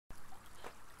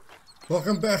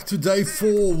Welcome back to day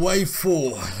 4, wave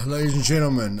 4, ladies and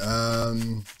gentlemen.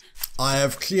 I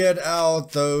have cleared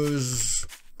out those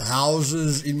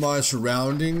houses in my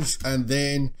surroundings, and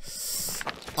then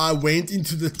I went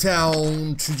into the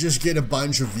town to just get a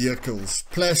bunch of vehicles.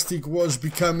 Plastic was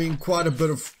becoming quite a bit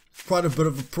of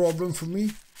a problem for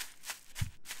me.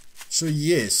 So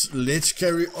yes, let's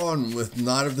carry on with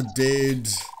Night of the Dead,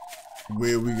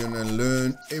 where we're gonna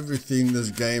learn everything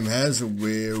this game has, and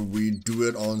where we do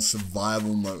it on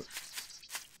survival mode.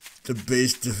 The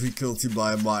best difficulty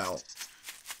by a mile.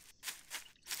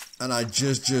 And I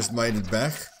just made it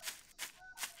back.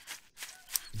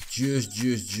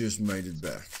 Just made it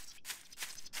back.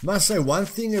 Must say, one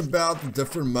thing about the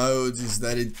different modes is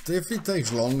that it definitely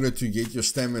takes longer to get your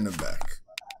stamina back.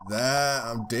 That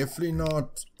I'm definitely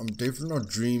not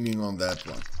dreaming on that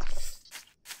one.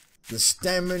 The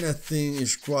stamina thing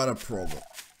is quite a problem.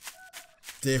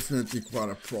 Definitely quite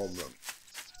a problem.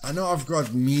 I know I've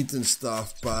got meat and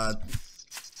stuff, but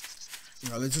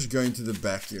let's just go into the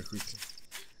back here quickly.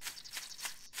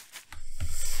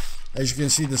 As you can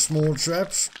see, the small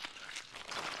traps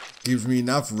gives me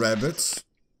enough rabbits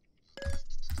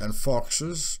and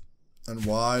foxes. And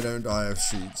why don't I have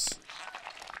seeds?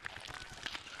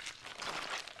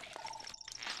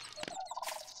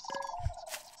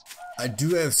 I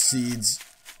do have seeds.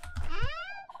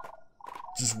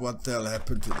 Just what the hell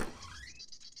happened to them?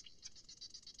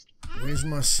 Where's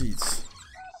my seeds?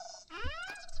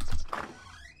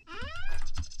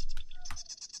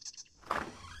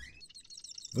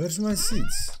 Where's my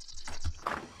seeds?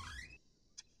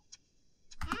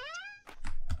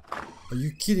 Are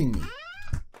you kidding me?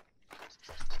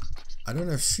 I don't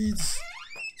have seeds.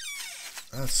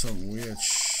 That's some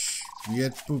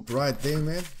weird poop right there,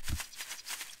 man.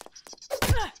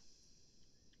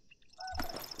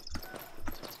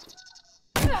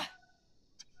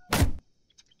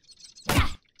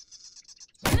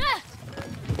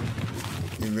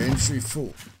 Inventory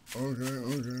full. Okay.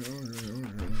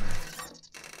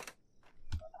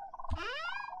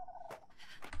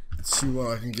 Let's see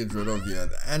what I can get rid of here.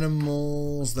 The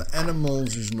animals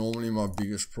is normally my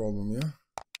biggest problem here.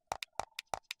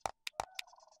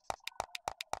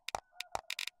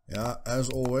 Yeah, as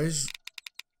always,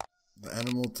 the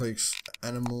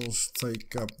animals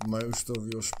take up most of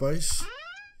your space.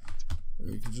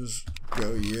 We can just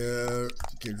go here,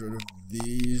 get rid of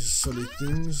these silly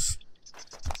things.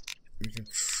 We can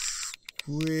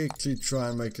quickly try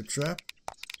and make a trap.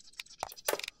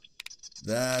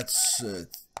 That's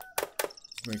it.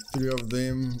 Let's make 3 of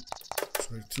them. Let's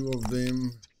make 2 of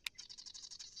them.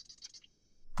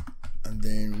 And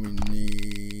then we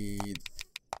need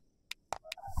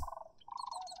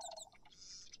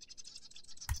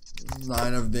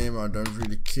 9 of them. I don't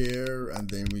really care. And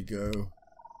then we go.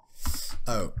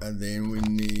 Oh, and then we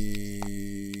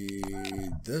need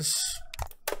this.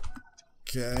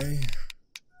 Okay.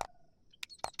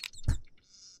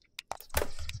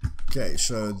 Okay,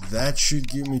 so that should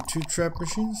give me 2 trap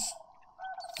machines.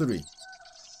 3.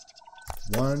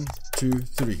 1, 2,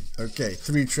 3. Okay,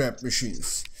 3 trap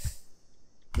machines.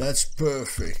 That's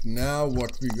perfect. Now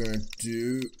what we're going to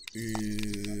do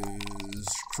is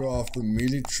craft a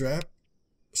melee trap.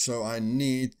 So I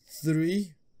need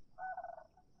 3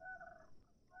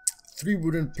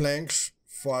 wooden planks,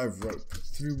 5 rope.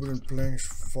 3 wooden planks,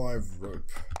 5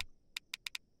 rope.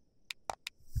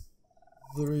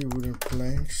 3 wooden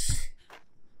planks.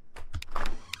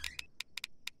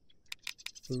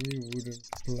 3 wooden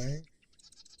planks.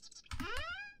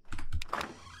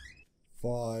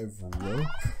 5 rope.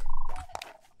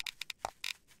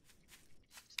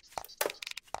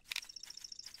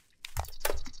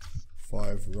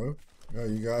 5 rope. Yeah,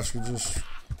 you guys can just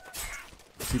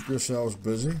keep yourselves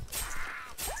busy.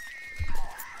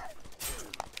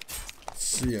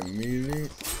 See a melee.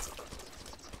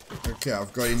 Okay,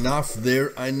 I've got enough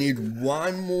there. I need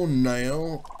 1 more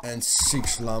nail and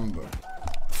 6 lumber.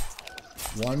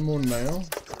 1 more nail.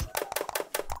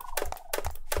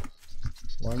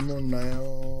 1 more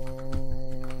nail.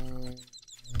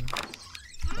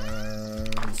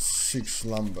 And 6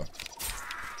 lumber.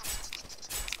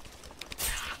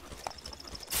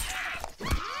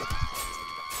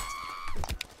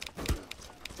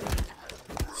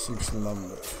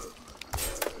 Lumber.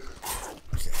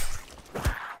 Okay.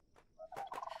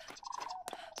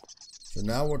 So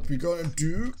now what we're gonna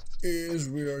do is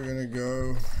we are gonna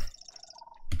go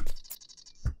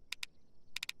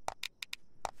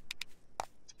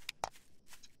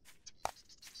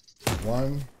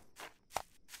one,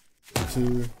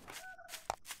 2,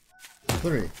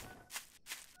 3.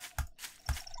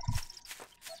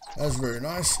 That's very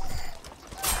nice.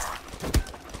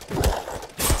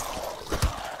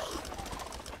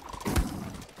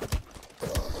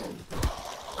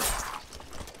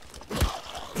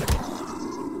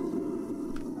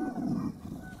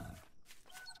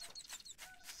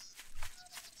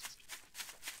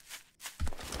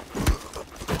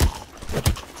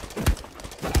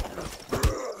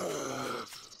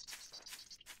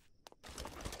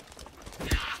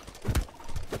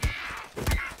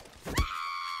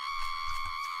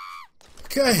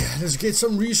 Okay, let's get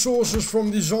some resources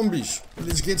from the zombies.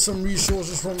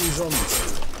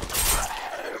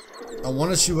 I want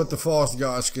to see what the fast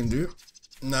guys can do,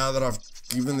 now that I've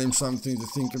given them something to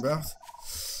think about.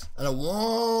 And I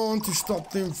want to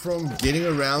stop them from getting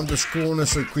around this corner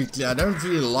so quickly. I don't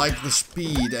really like the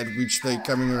speed at which they're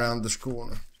coming around this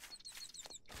corner.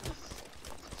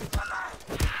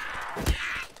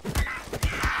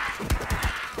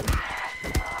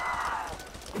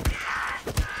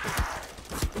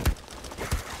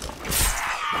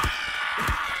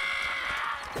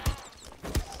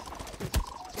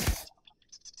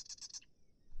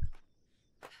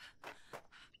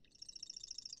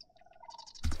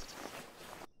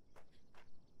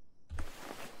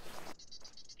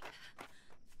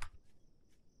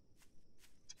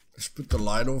 Let's put the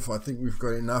light off. I think we've got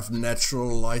enough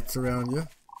natural light around here.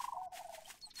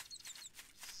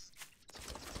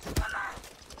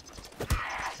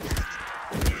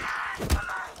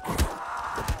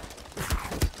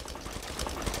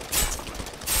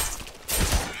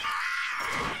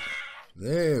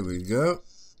 There we go.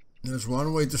 There's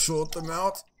one way to sort them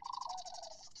out.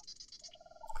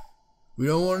 We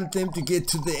don't want them to get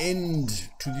to the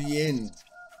end.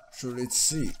 So let's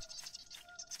see.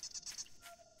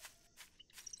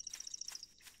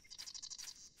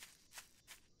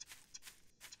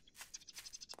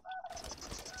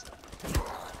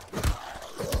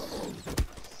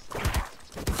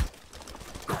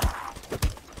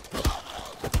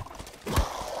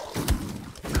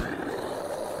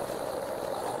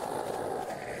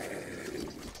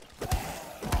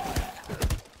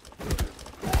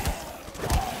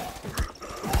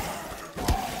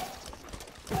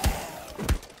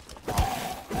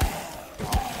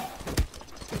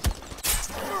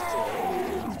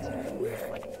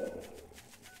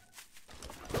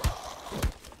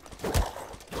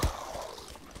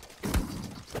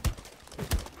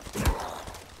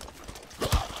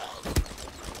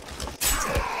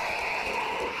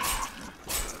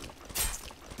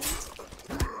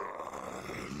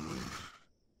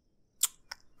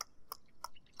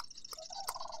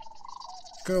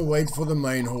 Gonna wait for the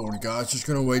main horde, guys. Just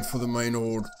gonna wait for the main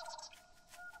horde.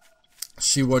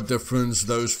 See what difference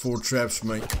those 4 traps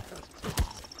make.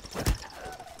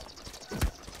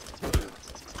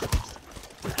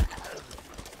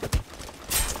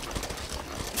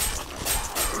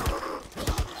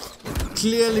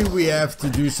 Clearly we have to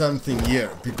do something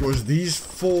here, because these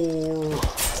 4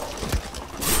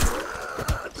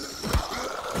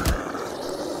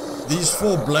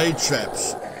 blade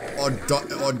traps are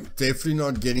definitely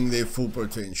not getting their full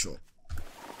potential.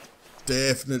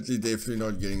 Definitely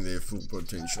not getting their full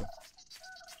potential.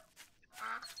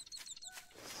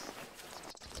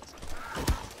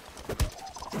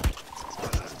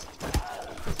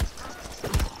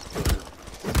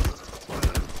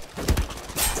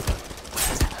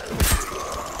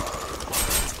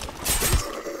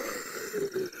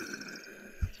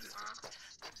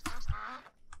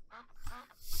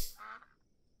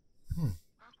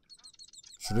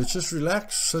 So let's just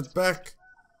relax, sit back,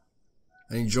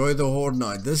 and enjoy the Horde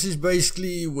night. This is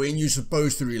basically when you're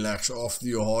supposed to relax after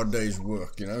your hard day's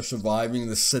work, you know, surviving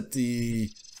the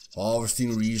city,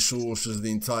 harvesting resources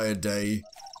the entire day.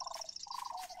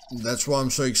 That's why I'm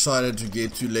so excited to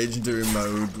get to legendary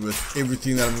mode with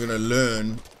everything that I'm going to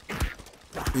learn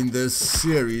in this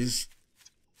series,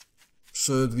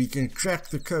 so that we can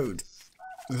crack the code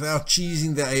without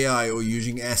cheesing the AI or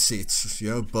using assets, you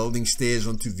know, building stairs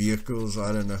onto vehicles.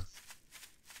 I don't know.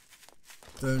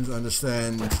 Don't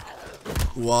understand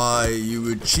why you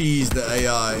would cheese the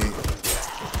AI.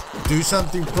 Do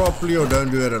something properly or don't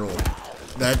do it at all.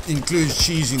 That includes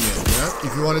cheesing them, you know?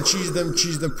 If you want to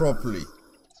cheese them properly.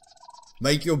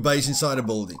 Make your base inside a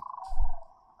building.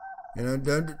 You know,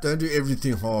 don't do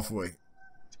everything halfway.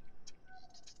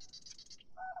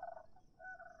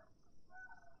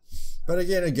 But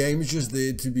again, a game is just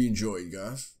there to be enjoyed,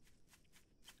 guys.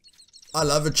 I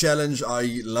love a challenge.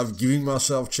 I love giving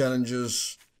myself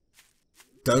challenges.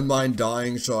 Don't mind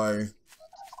dying, so I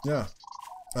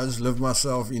just live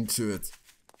myself into it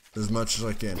as much as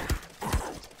I can.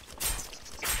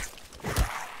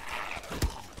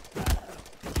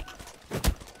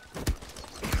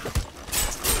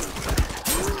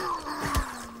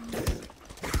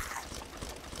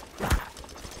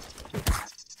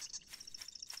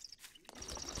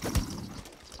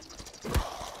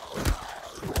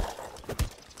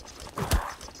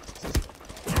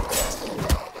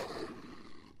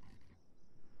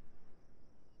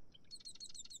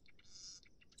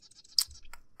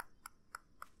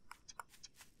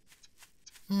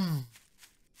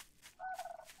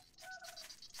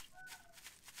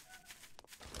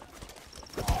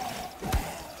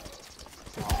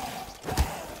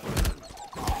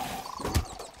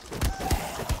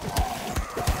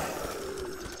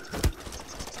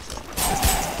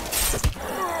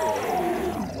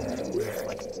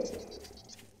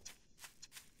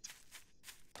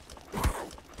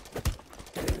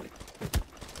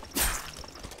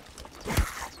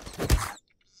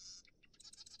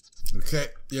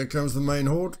 Here comes the main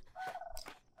horde.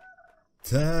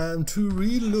 Time to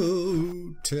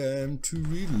reload. Time to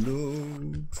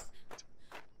reload.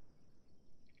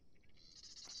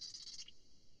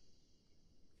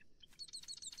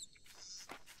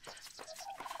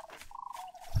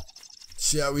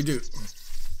 See how we do.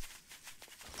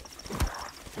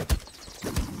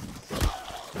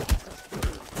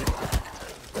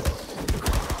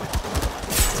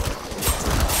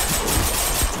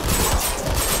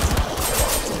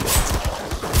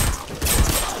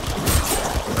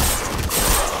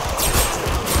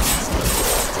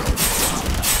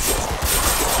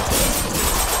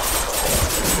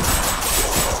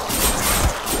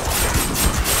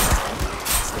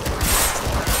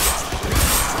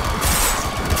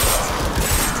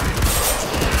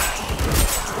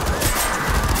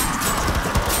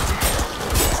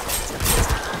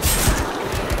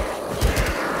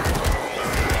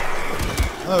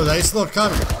 Oh, they're still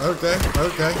coming. Okay,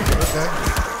 okay, okay.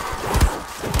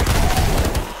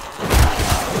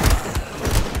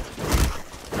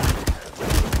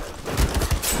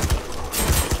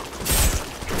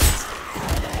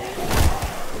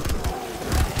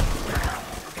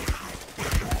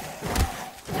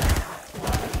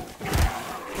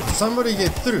 Did somebody get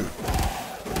through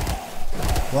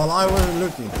while I wasn't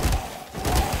looking?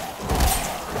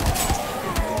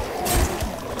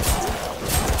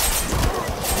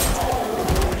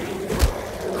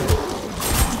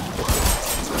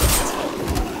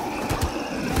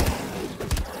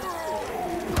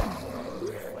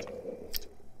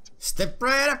 Step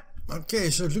right up. Okay,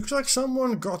 so it looks like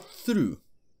someone got through.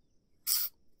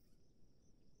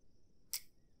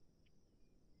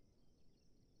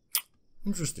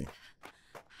 Interesting.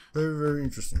 Very, very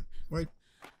interesting. Wait.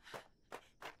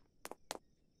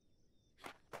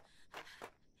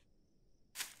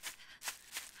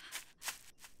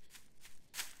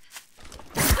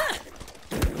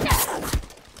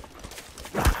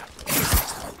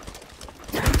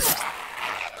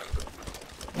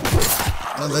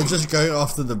 Oh, they're just going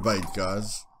after the bait,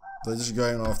 guys. They're just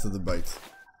going after the bait.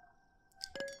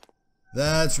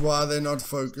 That's why they're not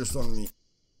focused on me.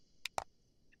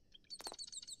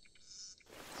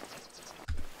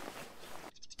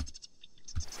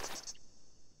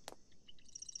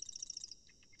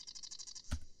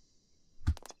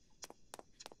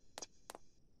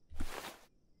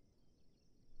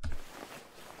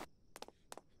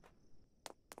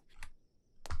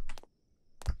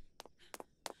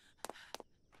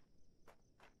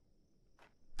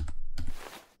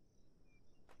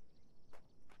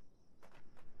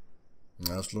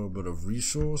 Nice little bit of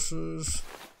resources.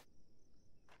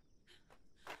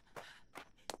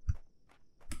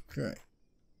 Okay.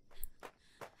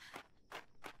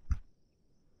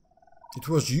 It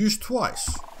was used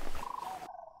twice.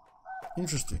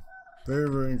 Interesting. Very,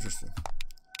 very interesting.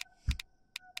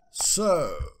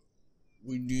 So,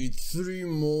 we need 3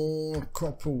 more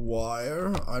copper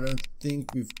wire. I don't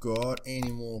think we've got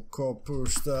any more copper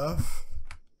stuff.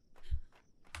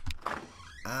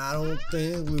 I don't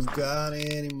think we've got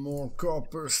any more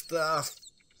copper stuff.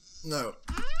 No.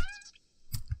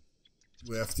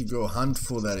 We have to go hunt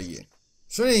for that again.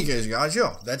 So in any case, guys,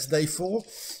 yeah, that's day 4.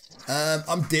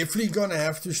 I'm definitely gonna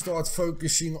have to start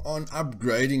focusing on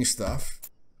upgrading stuff.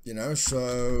 You know,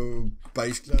 so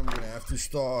basically I'm gonna have to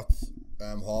start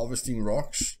harvesting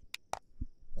rocks.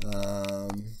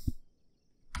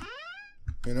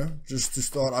 You know, just to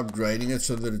start upgrading it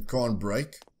so that it can't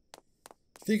break.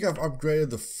 I think I've upgraded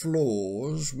the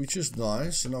floors, which is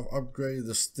nice, and I've upgraded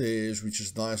the stairs, which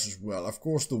is nice as well. Of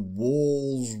course, the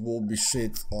walls will be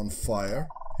set on fire.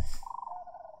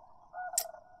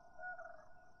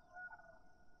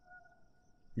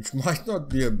 Which might not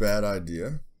be a bad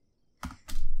idea.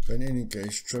 But in any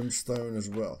case, trim stone as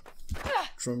well.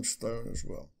 Trim stone as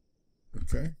well.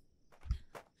 Okay.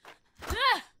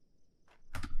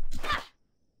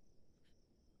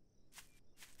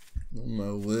 Oh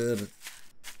my word.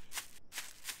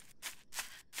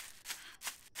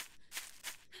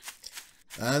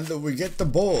 And we get the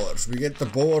boars. We get the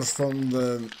boars from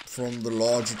the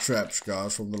larger traps,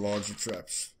 guys. From the larger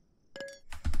traps,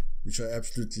 which I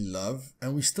absolutely love.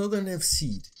 And we still don't have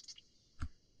seed.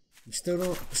 We still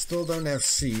don't have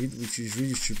seed, which is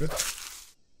really stupid.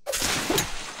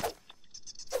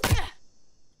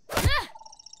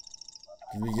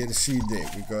 Did we get a seed there?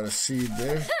 We got a seed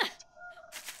there.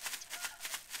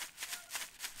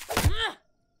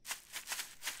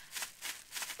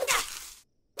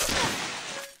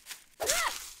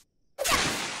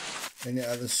 Any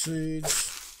other seeds?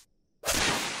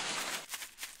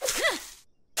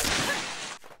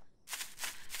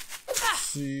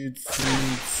 Seeds.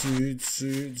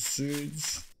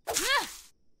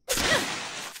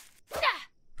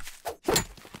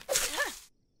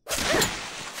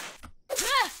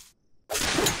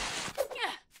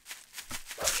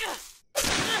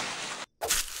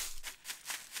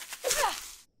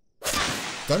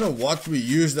 Don't know what we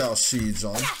used our seeds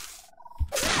on.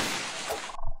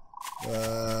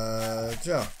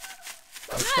 Yeah,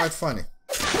 it's quite funny.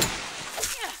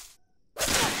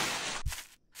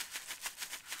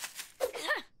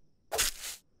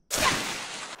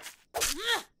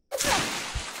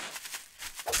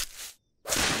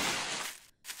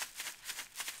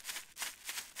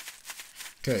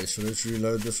 Okay, so let's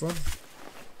reload this one.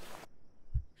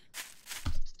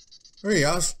 There you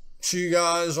guys. See you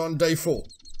guys on day 4.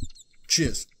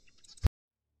 Cheers.